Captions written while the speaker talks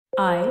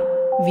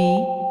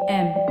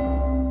IVM.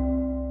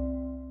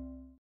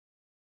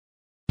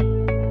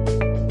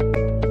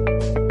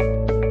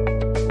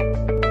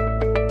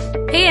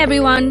 Hey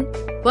everyone,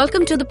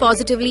 welcome to the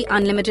Positively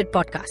Unlimited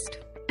podcast.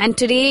 And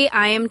today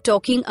I am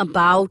talking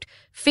about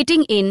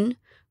fitting in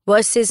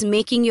versus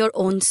making your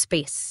own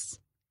space.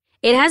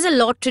 It has a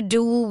lot to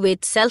do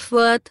with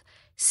self-worth,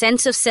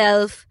 sense of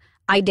self,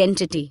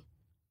 identity.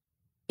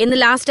 In the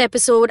last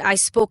episode, I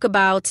spoke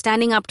about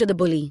standing up to the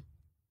bully.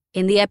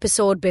 In the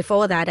episode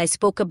before that, I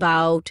spoke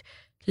about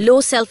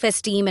low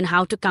self-esteem and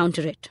how to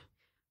counter it.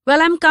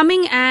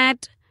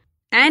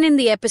 And in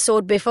the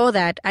episode before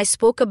that, I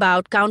spoke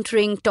about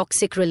countering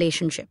toxic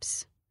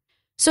relationships.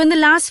 So in the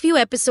last few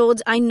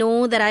episodes, I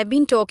know that I've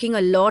been talking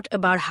a lot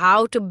about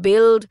how to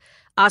build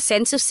our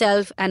sense of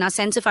self and our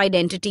sense of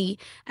identity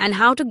and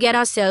how to get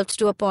ourselves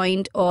to a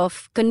point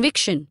of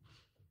conviction.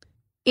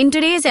 In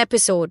today's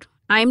episode,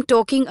 I'm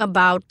talking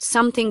about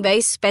something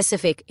very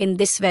specific in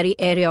this very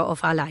area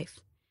of our life.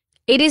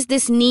 It is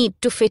this need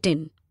to fit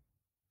in.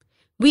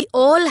 We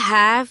all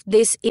have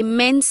this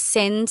immense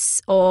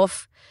sense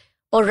of,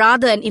 or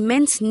rather an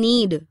immense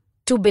need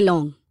to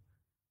belong.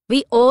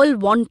 We all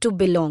want to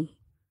belong.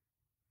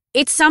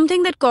 It's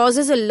something that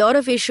causes a lot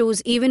of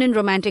issues even in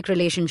romantic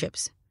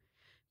relationships.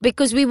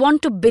 Because we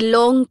want to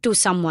belong to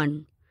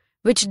someone,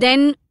 which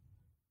then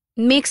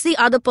makes the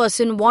other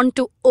person want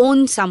to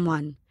own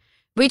someone,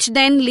 which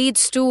then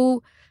leads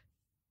to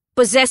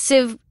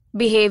possessive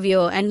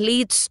behavior and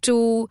leads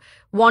to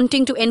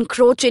wanting to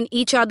encroach in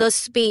each other's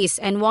space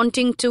and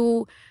wanting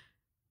to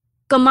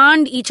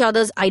command each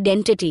other's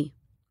identity,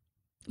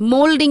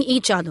 molding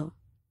each other,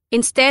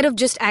 instead of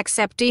just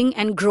accepting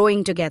and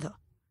growing together.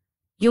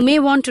 You may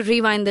want to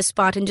rewind this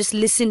part and just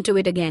listen to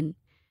it again,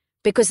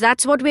 because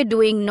that's what we're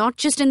doing not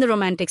just in the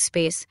romantic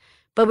space,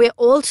 but we're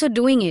also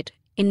doing it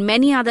in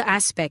many other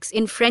aspects,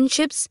 in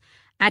friendships,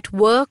 at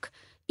work,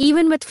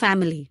 even with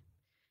family.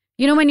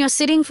 You know, when you're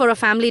sitting for a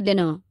family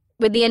dinner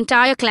with the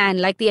entire clan,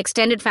 like the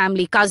extended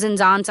family, cousins,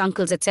 aunts,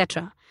 uncles,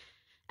 etc.,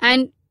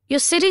 and you're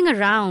sitting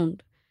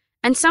around,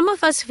 and some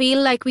of us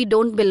feel like we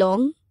don't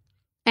belong,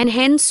 and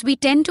hence we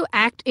tend to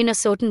act in a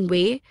certain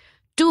way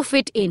to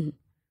fit in.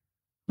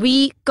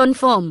 We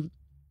conform.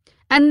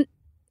 And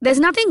there's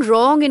nothing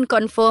wrong in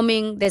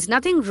conforming, there's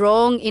nothing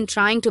wrong in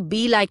trying to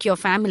be like your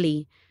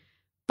family,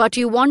 but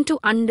you want to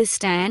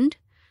understand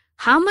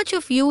how much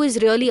of you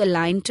is really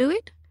aligned to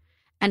it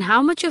and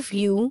how much of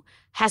you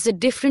has a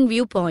different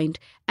viewpoint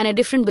and a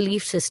different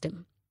belief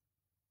system.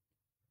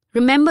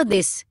 Remember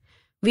this,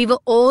 we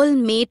were all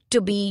made to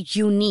be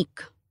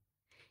unique.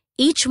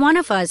 Each one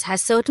of us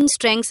has certain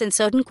strengths and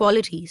certain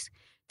qualities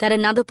that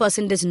another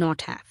person does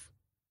not have.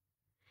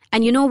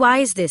 And you know why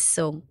is this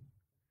so?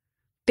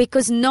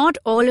 Because no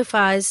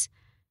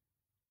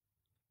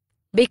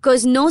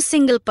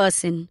single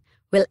person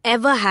will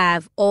ever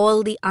have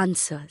all the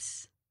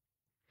answers.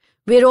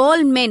 We're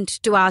all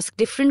meant to ask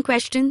different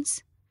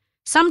questions,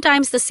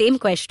 sometimes the same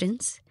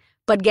questions,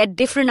 but get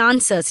different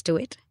answers to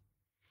it.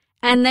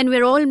 And then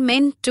we're all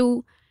meant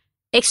to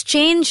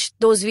exchange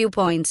those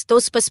viewpoints,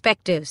 those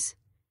perspectives,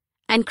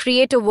 and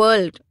create a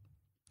world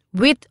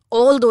with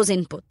all those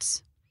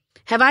inputs.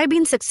 Have I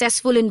been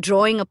successful in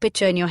drawing a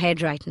picture in your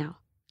head right now?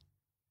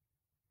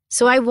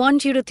 So I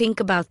want you to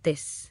think about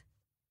this.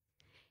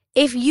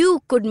 If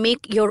you could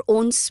make your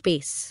own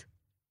space,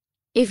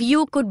 if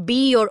you could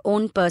be your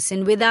own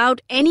person without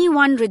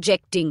anyone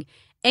rejecting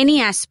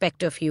any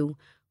aspect of you,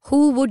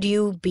 who would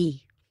you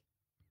be?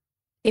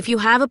 If you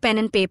have a pen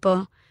and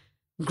paper,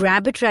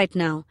 grab it right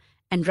now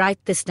and write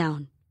this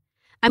down.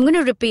 I'm going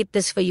to repeat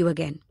this for you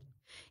again.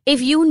 If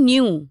you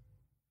knew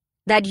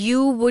that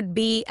you would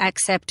be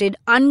accepted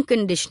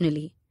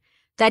unconditionally,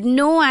 that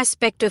no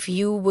aspect of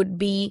you would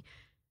be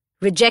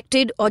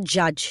rejected or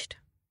judged,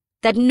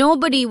 that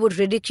nobody would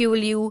ridicule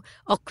you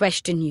or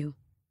question you,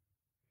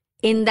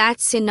 in that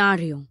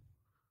scenario,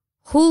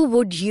 who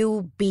would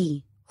you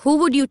be? Who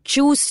would you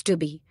choose to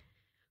be?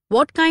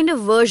 What kind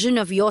of version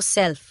of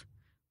yourself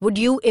would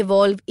you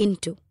evolve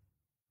into?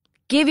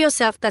 Give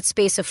yourself that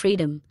space of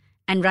freedom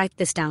and write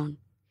this down.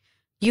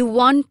 You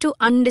want to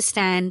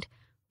understand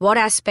what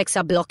aspects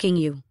are blocking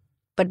you.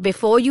 But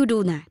before you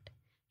do that,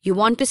 you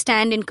want to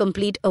stand in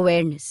complete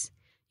awareness.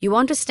 You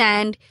want to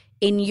stand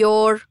in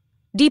your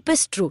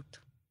deepest truth.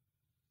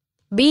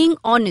 Being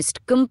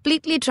honest,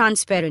 completely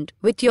transparent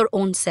with your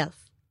own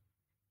self.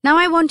 Now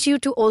I want you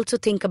to also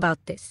think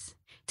about this.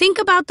 Think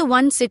about the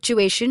one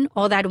situation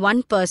or that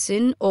one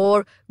person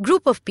or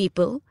group of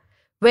people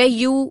where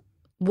you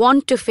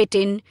want to fit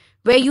in,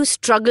 where you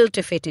struggle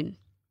to fit in,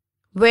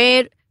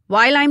 where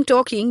while I'm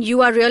talking,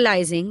 you are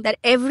realizing that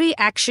every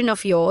action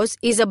of yours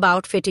is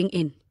about fitting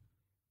in.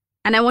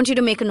 And I want you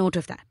to make a note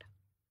of that.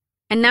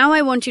 And now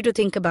I want you to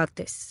think about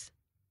this.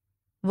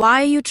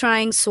 Why are you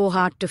trying so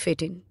hard to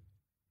fit in?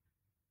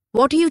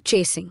 What are you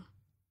chasing?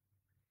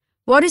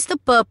 What is the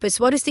purpose?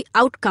 What is the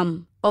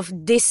outcome of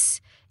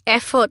this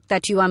effort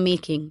that you are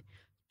making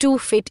to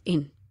fit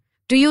in?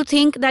 Do you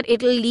think that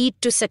it will lead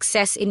to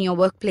success in your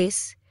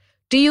workplace?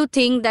 Do you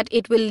think that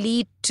it will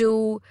lead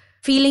to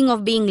feeling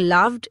of being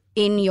loved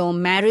in your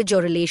marriage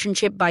or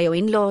relationship by your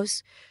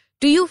in-laws?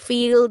 Do you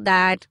feel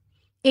that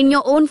in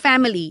your own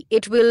family,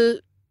 it will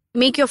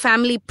make your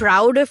family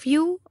proud of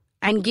you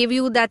and give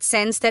you that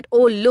sense that,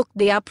 oh, look,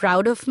 they are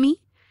proud of me?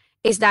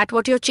 Is that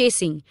what you're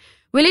chasing?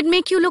 Will it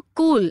make you look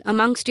cool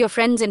amongst your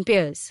friends and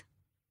peers?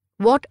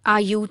 What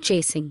are you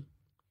chasing?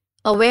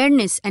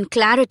 Awareness and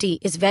clarity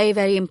is very,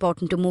 very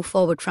important to move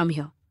forward from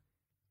here.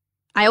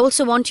 I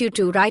also want you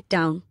to write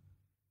down,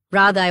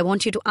 I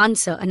want you to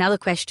answer another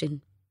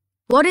question.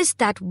 What is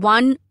that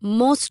one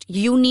most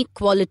unique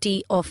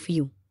quality of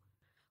you?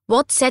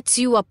 What sets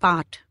you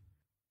apart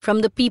from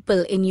the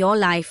people in your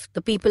life,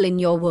 the people in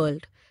your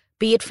world?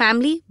 Be it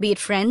family, be it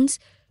friends,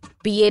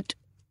 be it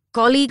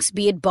colleagues,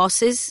 be it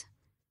bosses,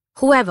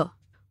 whoever.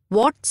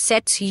 What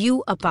sets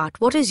you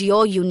apart? What is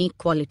your unique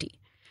quality?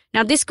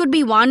 Now, this could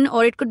be one,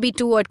 or it could be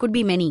two, or it could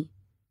be many.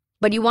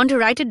 But you want to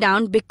write it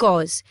down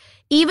because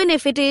even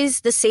if it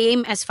is the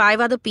same as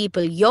 5 other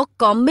people, your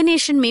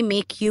combination may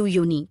make you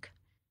unique.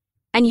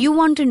 And you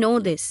want to know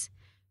this.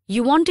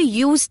 You want to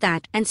use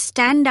that and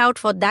stand out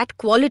for that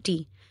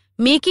quality,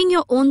 making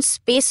your own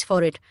space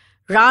for it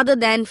rather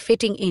than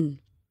fitting in.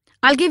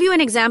 I'll give you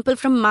an example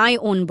from my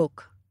own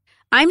book.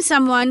 I'm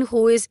someone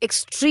who is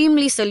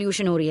extremely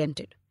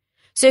solution-oriented.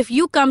 So if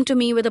you come to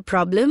me with a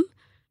problem,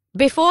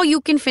 before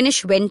you can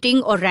finish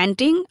venting or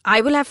ranting,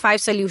 I will have 5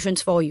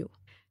 solutions for you.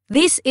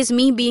 This is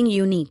me being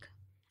unique.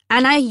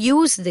 And I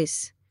use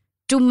this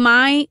to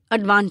my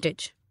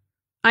advantage.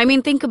 I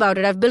mean, think about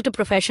it. I've built a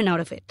profession out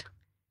of it.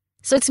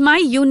 So it's my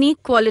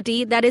unique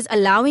quality that is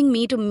allowing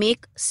me to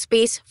make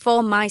space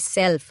for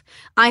myself.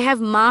 I have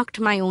marked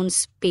my own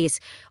space.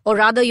 Or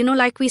rather,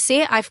 like we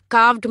say, I've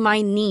carved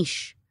my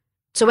niche.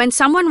 So when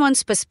someone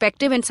wants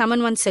perspective and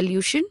someone wants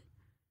solution,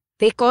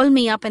 they call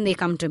me up and they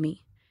come to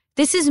me.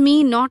 This is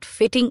me not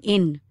fitting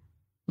in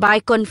by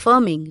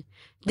conforming.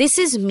 This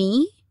is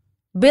me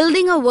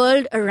building a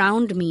world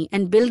around me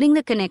and building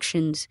the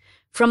connections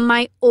from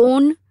my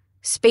own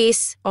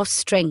space of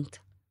strength,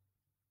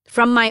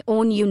 from my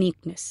own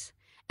uniqueness.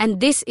 And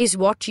this is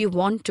what you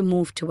want to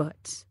move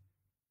towards.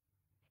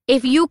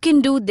 If you can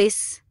do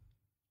this,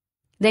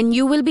 then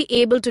you will be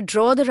able to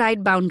draw the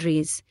right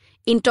boundaries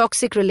in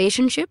toxic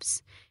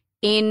relationships,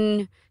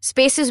 in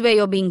spaces where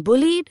you're being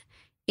bullied,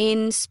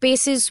 in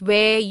spaces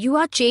where you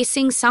are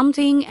chasing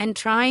something and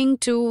trying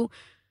to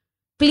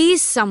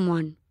please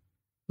someone,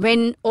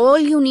 when all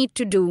you need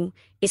to do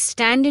is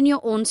stand in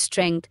your own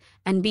strength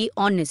and be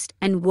honest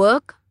and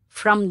work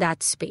from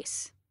that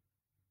space.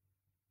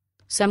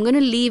 So I'm going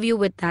to leave you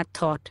with that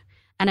thought,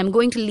 and I'm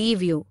going to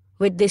leave you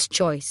with this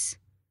choice.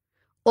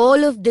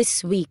 All of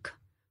this week,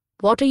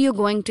 what are you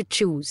going to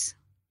choose?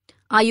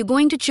 Are you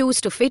going to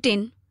choose to fit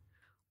in,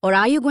 or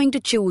are you going to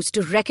choose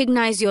to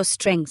recognize your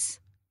strengths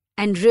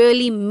and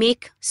really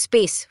make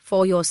space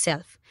for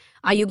yourself?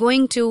 Are you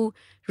going to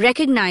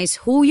recognize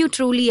who you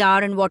truly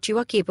are and what you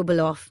are capable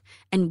of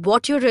and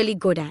what you're really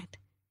good at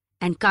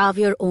and carve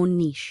your own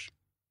niche?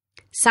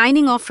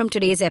 Signing off from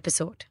today's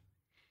episode.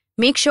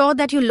 Make sure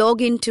that you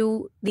log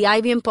into the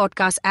IVM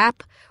Podcast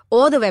app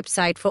or the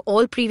website for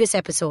all previous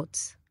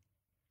episodes.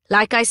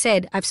 Like I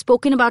said, I've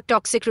spoken about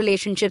toxic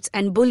relationships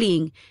and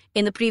bullying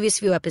in the previous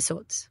few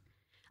episodes.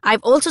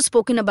 I've also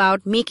spoken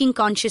about making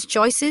conscious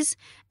choices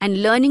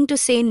and learning to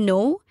say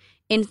no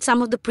in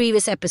some of the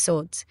previous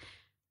episodes.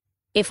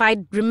 If I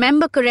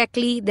remember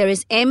correctly, there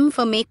is M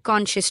for make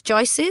conscious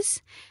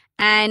choices,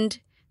 and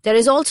there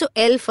is also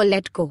L for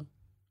let go.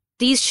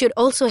 These should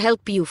also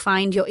help you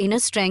find your inner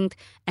strength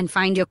and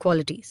find your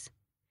qualities.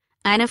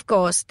 And of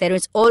course, there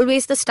is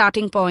always the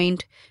starting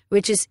point,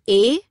 which is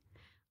A,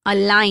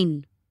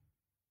 align.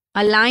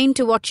 Align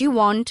to what you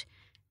want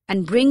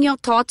and bring your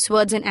thoughts,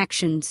 words, and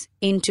actions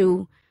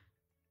into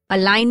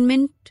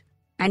alignment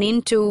and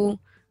into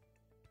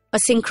a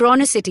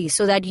synchronicity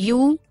so that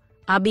you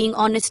are being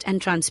honest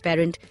and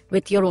transparent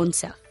with your own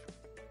self.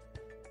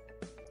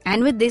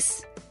 And with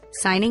this,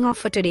 signing off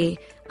for today,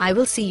 I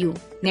will see you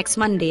next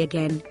Monday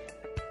again.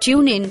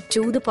 Tune in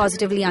to the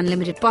Positively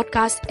Unlimited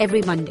podcast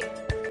every Monday.